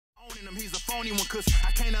him, he's a phony one, cause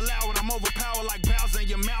I can't allow it. I'm overpowered like Bowser, and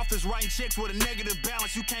your mouth is writing checks with a negative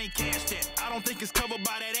balance. You can't cash that. I don't think it's covered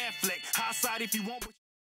by that Affleck. High side if you want.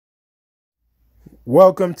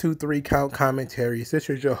 Welcome to 3 Count Commentaries. This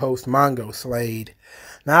is your host, MagMongoSlade.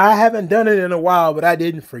 Now, I haven't done it in a while, but I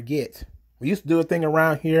didn't forget. We used to do a thing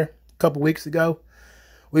around here a couple weeks ago.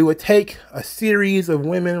 We would take a series of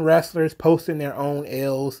women wrestlers posting their own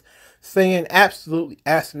L's, saying absolutely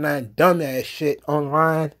asinine, dumbass shit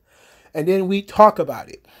online, and then we talk about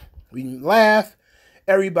it. We laugh,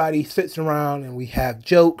 everybody sits around, and we have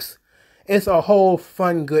jokes. It's a whole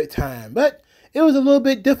fun, good time. But it was a little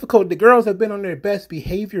bit difficult. The girls have been on their best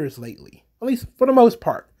behaviors lately, at least for the most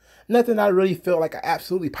part. Nothing I really felt like I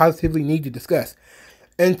absolutely positively need to discuss.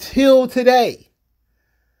 Until today,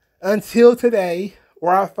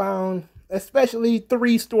 where I found especially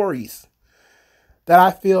 3 stories that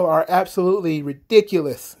I feel are absolutely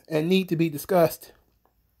ridiculous and need to be discussed.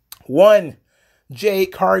 1,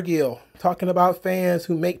 Jade Cargill talking about fans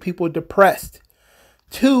who make people depressed.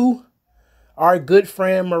 2, our good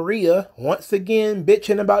friend Maria once again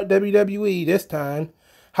bitching about WWE, this time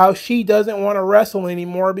how she doesn't want to wrestle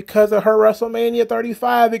anymore because of her WrestleMania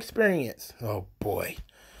 35 experience. Oh boy.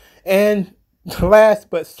 And last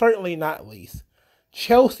but certainly not least,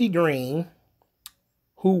 Chelsea Green,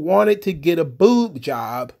 who wanted to get a boob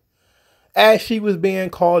job as she was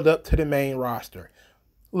being called up to the main roster.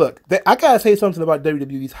 Look, I gotta say something about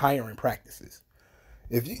WWE's hiring practices.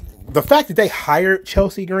 The fact that they hired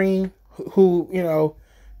Chelsea Green, who, you know,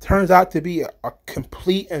 turns out to be a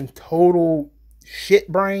complete and total shit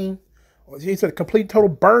brain. She's a complete total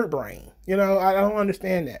bird brain. You know, I don't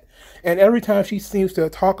understand that. And every time she seems to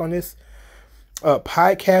talk on this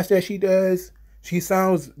podcast that she does, she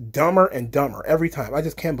sounds dumber and dumber every time. I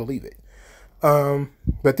just can't believe it.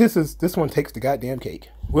 But this one takes the goddamn cake.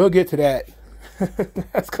 We'll get to that.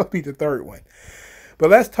 That's going to be the 3rd one. But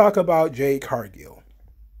let's talk about Jade Cargill.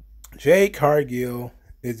 Jade Cargill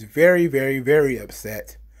is very, very, very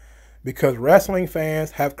upset because wrestling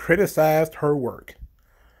fans have criticized her work,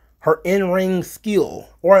 her in-ring skill,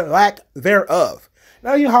 or lack thereof.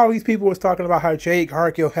 Now, you know how these people was talking about how Jade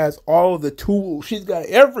Cargill has all of the tools. She's got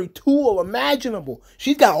every tool imaginable.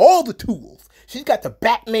 She's got all the tools. She's got the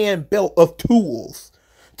Batman belt of tools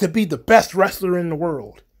to be the best wrestler in the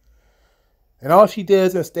world. And all she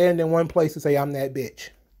does is stand in one place and say, I'm that bitch.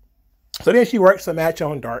 So then she works a match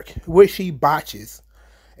on Dark, which she botches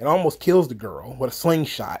and almost kills the girl with a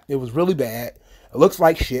slingshot. It was really bad. It looks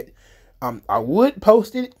like shit. I would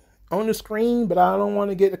post it on the screen, but I don't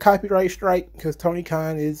want to get a copyright strike because Tony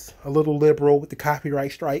Khan is a little liberal with the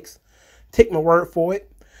copyright strikes. Take my word for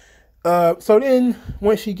it. So then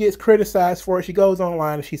when she gets criticized for it, she goes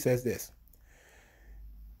online and she says this.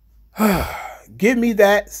 Give me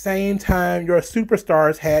that same time your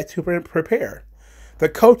superstars had to prepare. The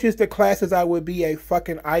coaches, the classes, I would be a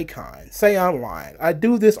fucking icon. Say I'm lying. I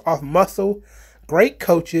do this off muscle, great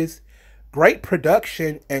coaches, great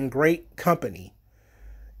production, and great company.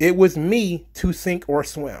 It was me to sink or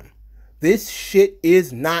swim. This shit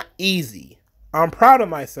is not easy. I'm proud of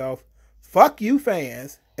myself. Fuck you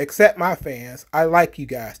fans, except my fans. I like you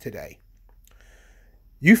guys today.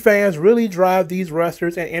 You fans really drive these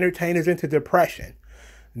wrestlers and entertainers into depression.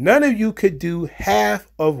 None of you could do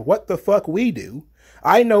half of what the fuck we do.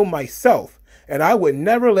 I know myself, and I would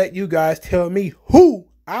never let you guys tell me who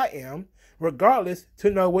I am, regardless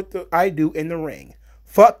to know what I do in the ring.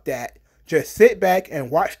 Fuck that. Just sit back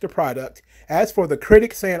and watch the product. As for the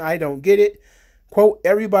critics saying I don't get it, quote,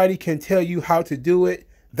 everybody can tell you how to do it.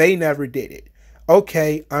 They never did it.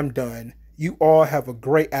 Okay, I'm done. You all have a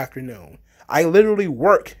great afternoon. I literally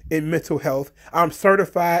work in mental health. I'm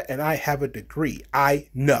certified and I have a degree. I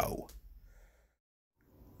know.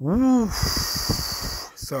 Woo.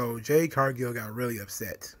 So Jade Cargill got really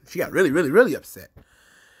upset. She got really, really, really upset.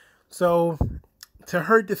 So to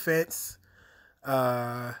her defense,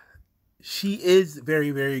 she is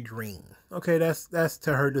very, very green. Okay, that's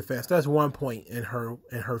to her defense. That's one point in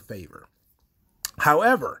her favor.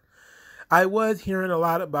 However, I was hearing a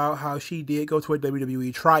lot about how she did go to a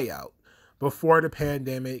WWE tryout before the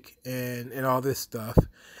pandemic and all this stuff.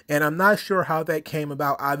 And I'm not sure how that came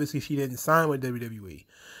about. Obviously, she didn't sign with WWE.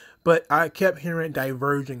 But I kept hearing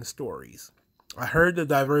diverging stories. I heard the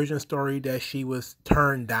diverging story that she was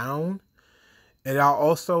turned down. And I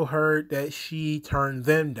also heard that she turned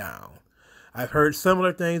them down. I've heard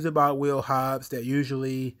similar things about Will Hobbs that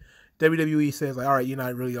usually WWE says, like, all right, you're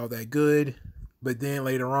not really all that good. But then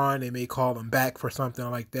later on, they may call him back for something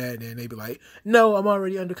like that. And then they be like, no, I'm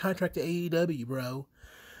already under contract to AEW, bro.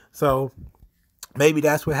 So maybe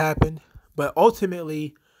that's what happened. But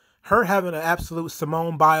ultimately, her having an absolute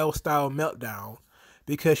Simone Biles style meltdown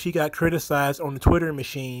because she got criticized on the Twitter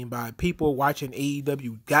machine by people watching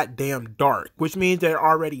AEW goddamn dark, which means they're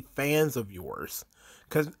already fans of yours,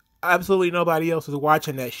 because absolutely nobody else is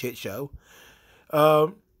watching that shit show.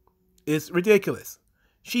 It's ridiculous.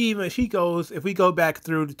 She goes, if we go back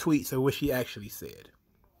through the tweets of what she actually said,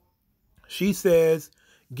 she says,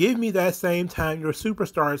 "Give me that same time your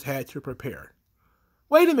superstars had to prepare."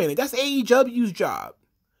 Wait a minute, that's AEW's job.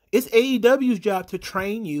 It's AEW's job to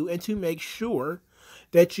train you and to make sure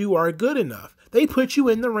that you are good enough. They put you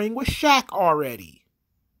in the ring with Shaq already.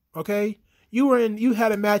 Okay? You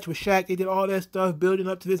had a match with Shaq. They did all that stuff building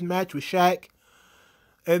up to this match with Shaq.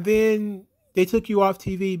 And then they took you off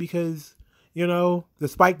TV because,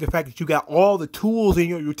 despite the fact that you got all the tools in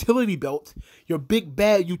your utility belt, your big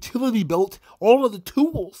bad utility belt, all of the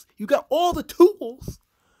tools, you got all the tools,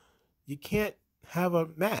 you can't have a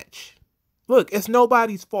match. Look, it's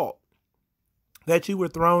nobody's fault that you were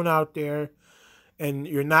thrown out there and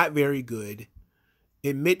you're not very good.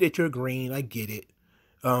 Admit that you're green. I get it.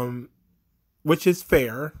 Which is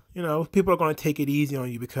fair. People are going to take it easy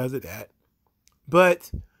on you because of that.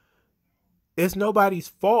 But it's nobody's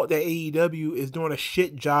fault that AEW is doing a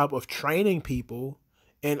shit job of training people,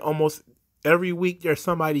 and almost every week there's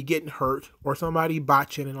somebody getting hurt or somebody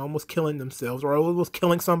botching and almost killing themselves or almost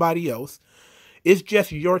killing somebody else. It's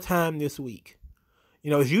just your time this week.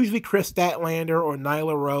 It's usually Chris Statlander or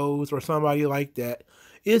Nyla Rose or somebody like that.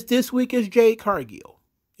 This week is Jade Cargill.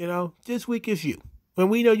 This week is you. When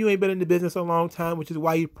we know you ain't been in the business a long time, which is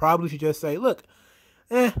why you probably should just say, look,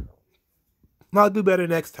 I'll do better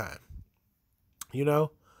next time.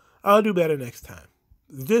 I'll do better next time.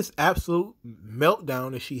 This absolute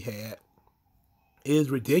meltdown that she had is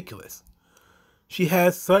ridiculous. She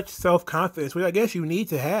has such self-confidence, which I guess you need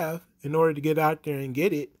to have in order to get out there and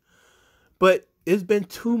get it. But it's been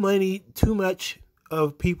too much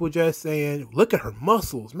of people just saying, look at her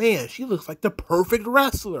muscles. Man, she looks like the perfect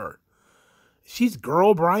wrestler. She's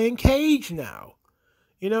girl Brian Cage now.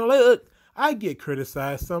 Look, I get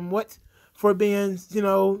criticized somewhat for being,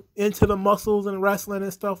 into the muscles and wrestling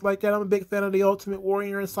and stuff like that. I'm a big fan of the Ultimate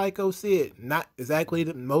Warrior and Psycho Sid. Not exactly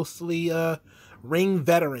mostly ring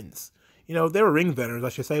veterans. They were ring veterans, I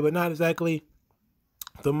should say, but not exactly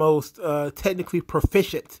the most technically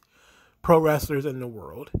proficient pro wrestlers in the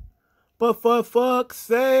world. But for fuck's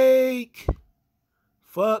sake,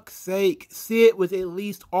 Sid was at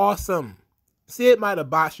least awesome. Sid might have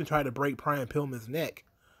botched and tried to break Brian Pillman's neck.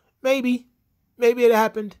 Maybe it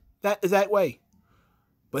happened that way.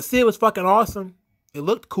 But Sid was fucking awesome. It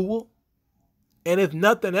looked cool. And if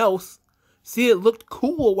nothing else, Sid looked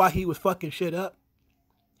cool while he was fucking shit up.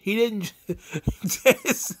 He didn't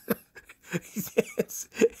just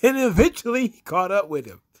and eventually he caught up with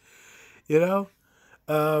him.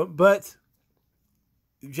 But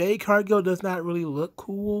Jade Cargill does not really look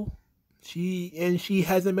cool. She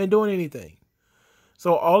hasn't been doing anything.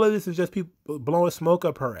 So all of this is just people blowing smoke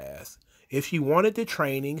up her ass. If she wanted the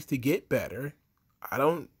trainings to get better,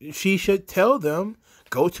 she should tell them,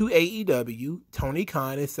 go to AEW, Tony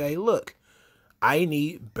Khan, and say, look, I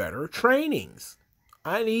need better trainings.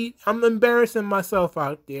 I'm embarrassing myself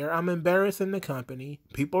out there. I'm embarrassing the company.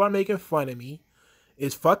 People are making fun of me.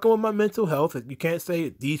 It's fucking with my mental health. You can't say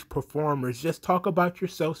these performers. Just talk about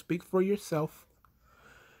yourself. Speak for yourself.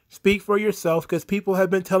 Speak for yourself, because people have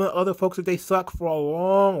been telling other folks that they suck for a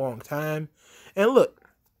long, long time. And look,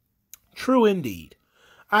 true indeed.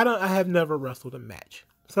 I have never wrestled a match.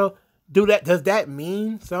 So does that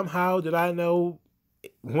mean somehow that I know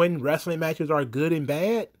when wrestling matches are good and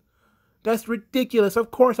bad? That's ridiculous.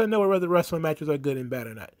 Of course I know whether wrestling matches are good and bad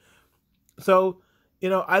or not. So,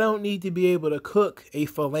 I don't need to be able to cook a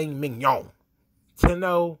filet mignon to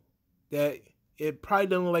know that it probably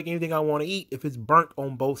doesn't look like anything I want to eat if it's burnt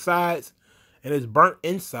on both sides and it's burnt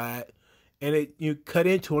inside and you cut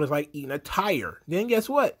into it and it's like eating a tire. Then guess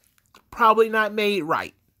what? It's probably not made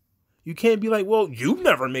right. You can't be like, well, you've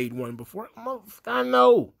never made one before. I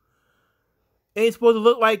know. It ain't supposed to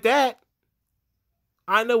look like that.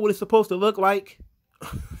 I know what it's supposed to look like.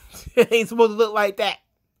 It ain't supposed to look like that.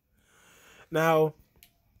 Now,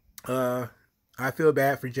 I feel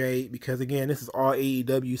bad for Jade because, again, this is all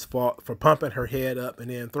AEW's fault for pumping her head up and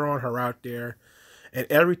then throwing her out there. And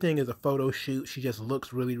everything is a photo shoot. She just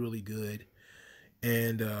looks really, really good.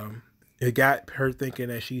 And it got her thinking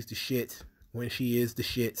that she's the shit when she is the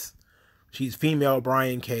shits. She's female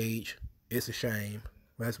Brian Cage. It's a shame.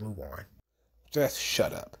 Let's move on. Just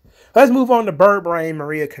shut up. Let's move on to Bird Brain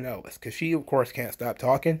Maria Kanellis, because she, of course, can't stop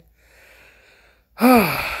talking.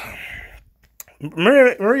 Maria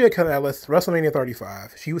Kanellis, WrestleMania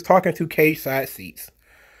 35. She was talking to Cage Side Seats.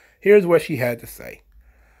 Here's what she had to say.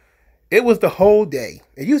 It was the whole day.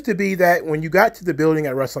 It used to be that when you got to the building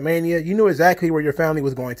at WrestleMania, you knew exactly where your family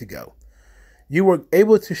was going to go. You were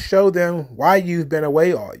able to show them why you've been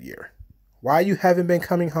away all year, why you haven't been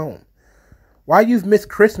coming home, why you've missed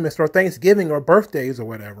Christmas or Thanksgiving or birthdays or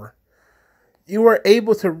whatever. You were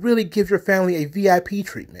able to really give your family a VIP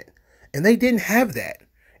treatment. And they didn't have that.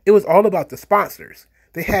 It was all about the sponsors.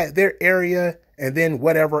 They had their area and then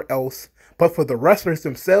whatever else. But for the wrestlers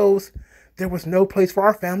themselves, there was no place for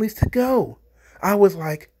our families to go. I was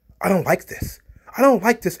like, I don't like this. I don't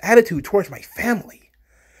like this attitude towards my family.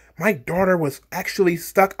 My daughter was actually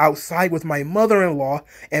stuck outside with my mother-in-law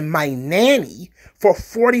and my nanny for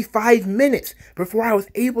 45 minutes before I was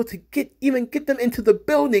able to even get them into the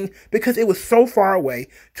building because it was so far away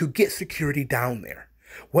to get security down there.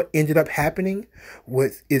 What ended up happening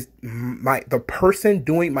was the person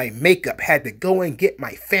doing my makeup had to go and get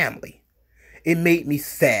my family. It made me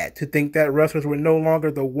sad to think that wrestlers were no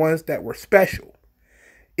longer the ones that were special.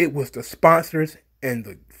 It was the sponsors and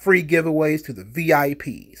the free giveaways to the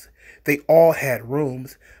VIPs. They all had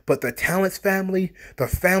rooms, but the talent's family, the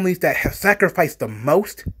families that have sacrificed the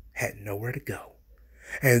most, had nowhere to go.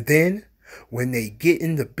 And then, when they get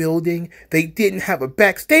in the building, they didn't have a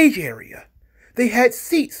backstage area. They had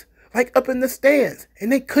seats, like up in the stands,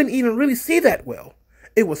 and they couldn't even really see that well.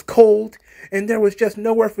 It was cold, and there was just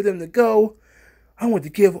nowhere for them to go. I want to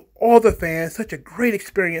give all the fans such a great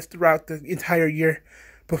experience throughout the entire year,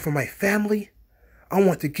 but for my family, I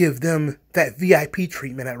want to give them that VIP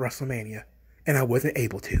treatment at WrestleMania, and I wasn't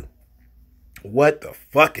able to. What the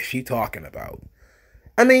fuck is she talking about?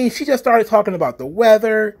 I mean, she just started talking about the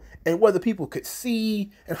weather and whether people could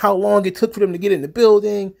see and how long it took for them to get in the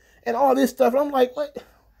building and all this stuff. And I'm like, what?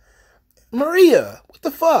 Maria, what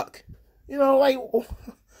the fuck? You know, like,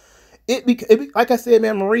 like I said,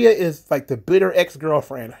 man, Maria is like the bitter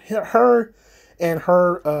ex-girlfriend. Her and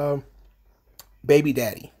her baby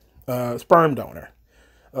daddy, sperm donor,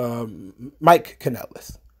 Mike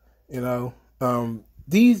Kanellis. You know,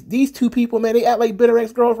 these two people, man, they act like bitter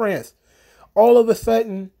ex-girlfriends. All of a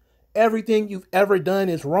sudden, everything you've ever done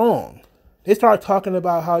is wrong. They start talking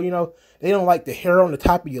about how, you know, they don't like the hair on the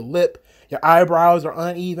top of your lip. Your eyebrows are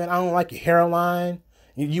uneven. I don't like your hairline.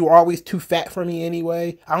 You were always too fat for me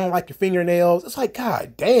anyway. I don't like your fingernails. It's like,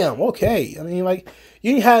 God damn, okay. I mean, like,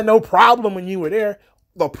 you had no problem when you were there.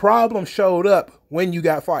 The problem showed up when you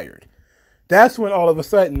got fired. That's when all of a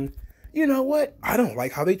sudden, you know what? I don't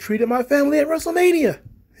like how they treated my family at WrestleMania.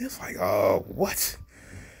 It's like, oh, what?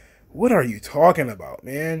 What are you talking about,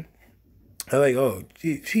 man? I'm like, oh,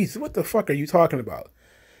 geez, what the fuck are you talking about?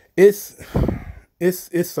 It's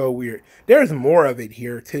so weird. There's more of it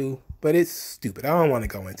here too, but it's stupid. I don't want to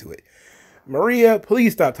go into it. Maria,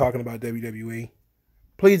 please stop talking about WWE.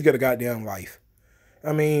 Please get a goddamn life.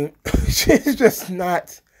 I mean, she's just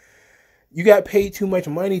not. You got paid too much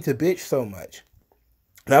money to bitch so much.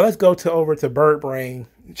 Now let's go over to Bird Brain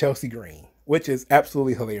Chelsea Green, which is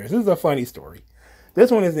absolutely hilarious. This is a funny story.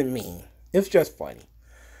 This one isn't mean. It's just funny.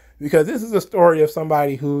 Because this is a story of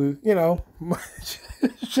somebody who, you know,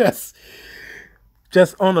 just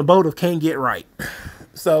on the boat of can't get right.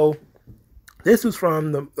 So this was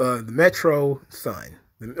from the Metro Sun,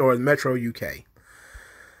 or the Metro UK.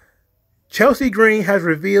 Chelsea Green has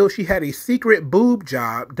revealed she had a secret boob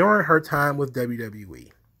job during her time with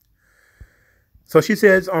WWE. So she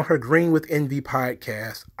says on her Green with Envy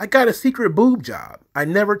podcast, I got a secret boob job. I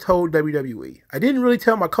never told WWE. I didn't really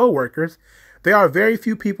tell my coworkers. There are very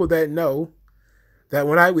few people that know that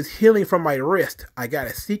when I was healing from my wrist, I got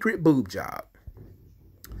a secret boob job.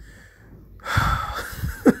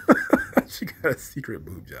 She got a secret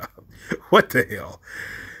boob job. What the hell?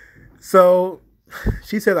 So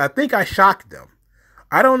she said, I think I shocked them.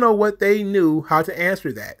 I don't know what they knew how to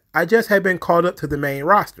answer that. I just had been called up to the main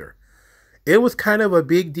roster. It was kind of a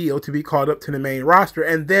big deal to be called up to the main roster,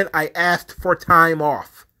 and then I asked for time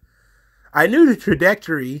off. I knew the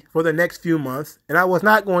trajectory for the next few months, and I was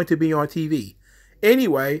not going to be on TV.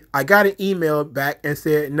 Anyway, I got an email back and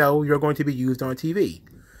said, no, you're going to be used on TV.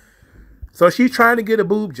 So she's trying to get a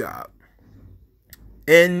boob job.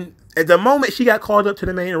 And at the moment she got called up to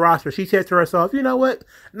the main roster, she said to herself, you know what?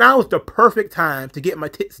 Now is the perfect time to get my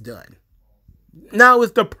tits done. Now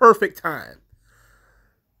is the perfect time.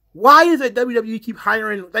 Why is it WWE keep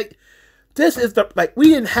hiring, like, this is the, like, we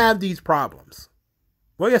didn't have these problems.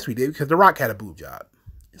 Well, yes, we did, because The Rock had a boob job.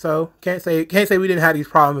 So, can't say we didn't have these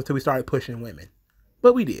problems until we started pushing women.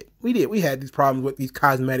 But we did. We had these problems with these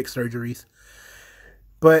cosmetic surgeries.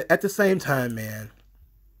 But at the same time, man,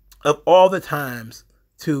 of all the times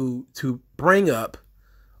to bring up,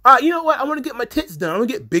 you know what, I want to get my tits done. I want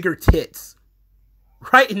to get bigger tits.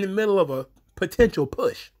 right in the middle of a potential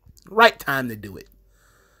push. Right time to do it.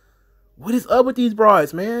 What is up with these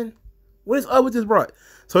broads, man? What is up with this broad?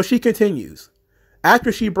 So she continues.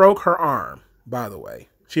 After she broke her arm, by the way.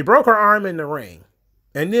 She broke her arm in the ring.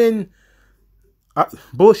 And then,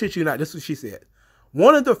 bullshit you not, this is what she said.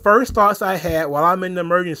 One of the first thoughts I had while I'm in the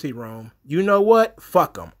emergency room, you know what?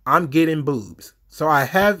 Fuck them. I'm getting boobs. So I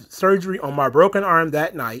have surgery on my broken arm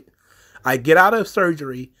that night. I get out of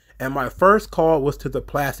surgery, and my first call was to the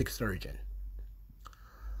plastic surgeon.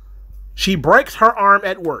 She breaks her arm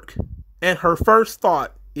at work, and her first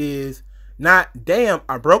thought is not, damn,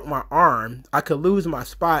 I broke my arm. I could lose my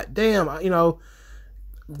spot. Damn,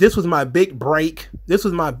 this was my big break. This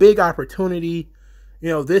was my big opportunity.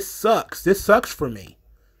 This sucks. This sucks for me.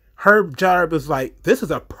 Her job is like, this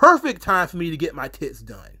is a perfect time for me to get my tits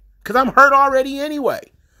done. Because I'm hurt already anyway.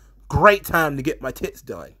 Great time to get my tits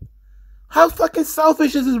done. How fucking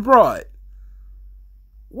selfish is this broad?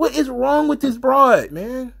 What is wrong with this broad,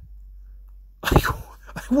 man? Like,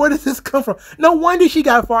 where does this come from? No wonder she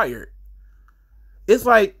got fired. It's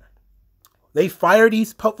like they fire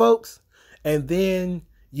these folks and then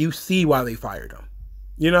you see why they fired them.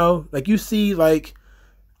 Like you see like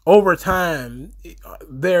over time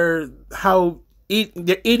their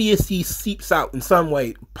idiocy seeps out in some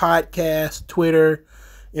way. Podcast, Twitter,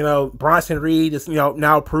 Bronson Reed is,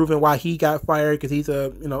 now proving why he got fired because he's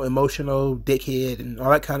a, emotional dickhead and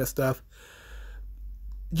all that kind of stuff.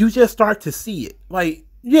 You just start to see it. Like,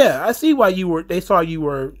 yeah, I see why they saw you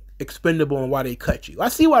were expendable and why they cut you. I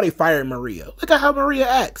see why they fired Maria. Look at how Maria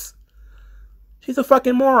acts. She's a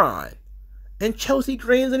fucking moron. And Chelsea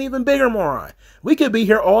Green's an even bigger moron. We could be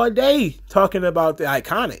here all day talking about the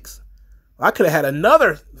Iconics. I could have had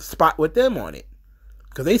another spot with them on it.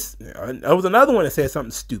 Because there was another one that said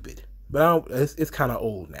something stupid. But it's kind of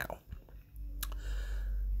old now.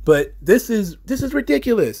 But this is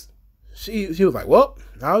ridiculous. She was like, well,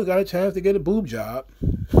 now I got a chance to get a boob job.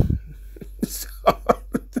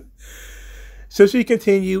 So she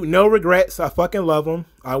continued, no regrets. I fucking love them.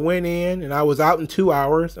 I went in and I was out in 2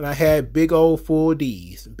 hours and I had big old full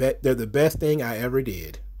D's. They're the best thing I ever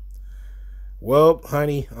did. Well,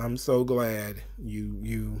 honey, I'm so glad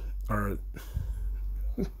you are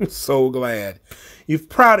so glad. You're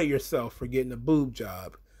proud of yourself for getting a boob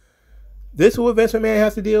job. This is what Vince McMahon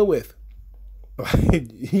has to deal with.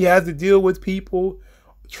 He has to deal with people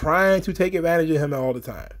trying to take advantage of him all the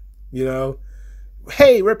time.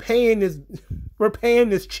 Hey, we're paying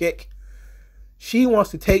this chick. She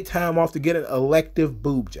wants to take time off to get an elective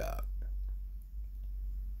boob job.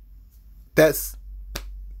 That's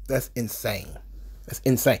insane. That's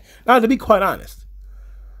insane. Now, to be quite honest,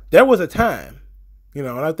 there was a time, and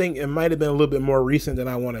I think it might have been a little bit more recent than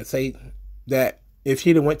I want to say, that if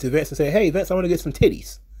she'd have went to Vince and said, hey, Vince, I want to get some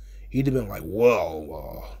titties, he'd have been like,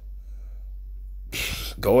 whoa,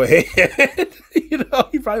 go ahead. He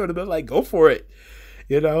probably would have been like, go for it.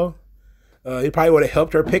 He probably would have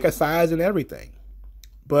helped her pick a size and everything.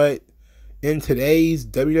 But in today's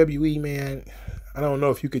WWE, man, I don't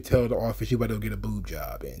know if you could tell the office you better go get a boob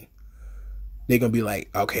job and they're going to be like,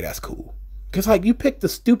 okay, that's cool. Because, like, you picked the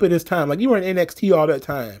stupidest time. Like, you were in NXT all that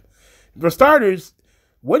time. For starters,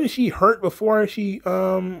 wasn't she hurt before she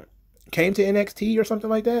came to NXT or something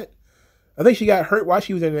like that? I think she got hurt while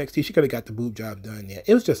she was in NXT. She could have got the boob job done. Yeah,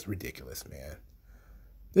 it was just ridiculous, man.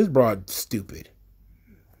 This broad's stupid.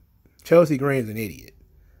 Chelsea Green's an idiot.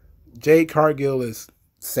 Jade Cargill is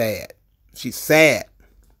sad. She's sad.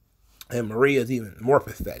 And Maria's even more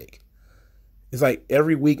pathetic. It's like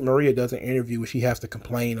every week Maria does an interview where she has to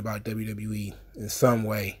complain about WWE in some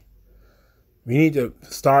way. We need to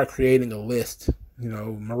start creating a list.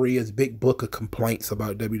 Maria's big book of complaints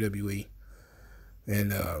about WWE.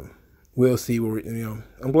 And we'll see where,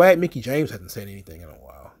 I'm glad Mickie James hasn't said anything in a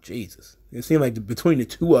while. Jesus. It seemed like between the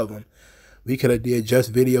two of them, we could have did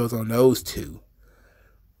just videos on those two.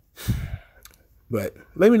 But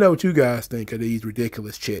let me know what you guys think of these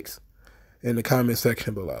ridiculous chicks in the comment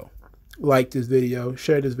section below. Like this video,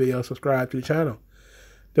 share this video, subscribe to the channel,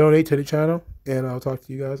 donate to the channel, and I'll talk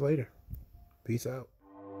to you guys later. Peace out.